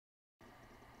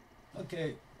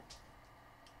Okay,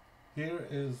 here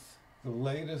is the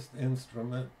latest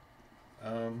instrument.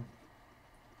 Um,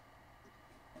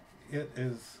 it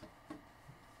is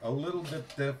a little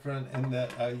bit different in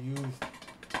that I used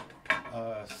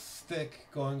a stick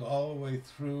going all the way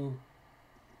through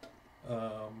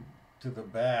to the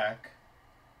back,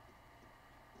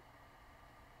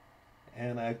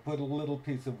 and I put a little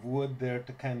piece of wood there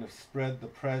to kind of spread the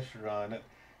pressure on it.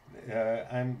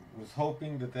 I was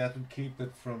hoping that that would keep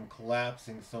it from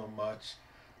collapsing so much.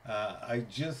 I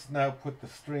just now put the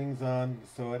strings on,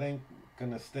 so it ain't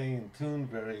gonna stay in tune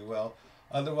very well.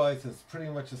 Otherwise, it's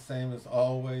pretty much the same as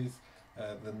always.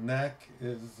 The neck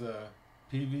is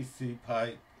PVC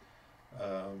pipe.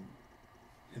 Um,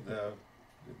 the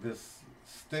this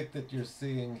stick that you're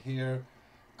seeing here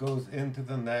goes into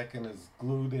the neck and is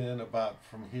glued in about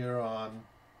from here on,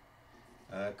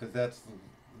 because that's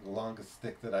the longest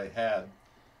stick that I had.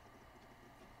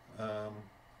 Um,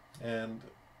 and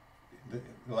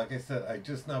like I said, I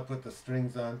just now put the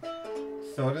strings on,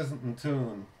 so it isn't in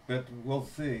tune, but we'll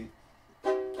see.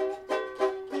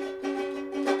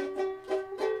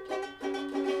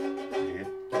 If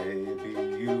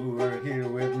baby you were here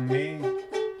with me,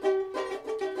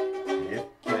 if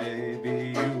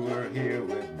baby you were here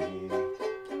with me,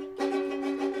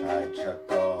 I'd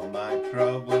chuck all my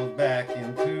troubles back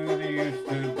into the used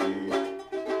to be.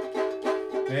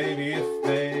 Baby, if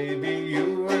baby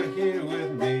you were here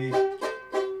with me.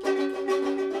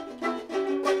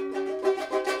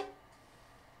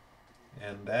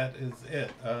 And that is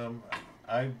it.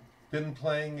 I've been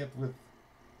playing it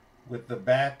with the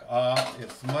back off.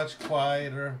 It's much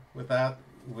quieter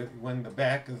when the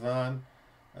back is on.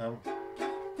 Um,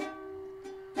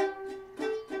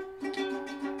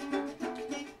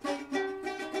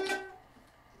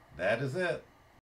 that is it.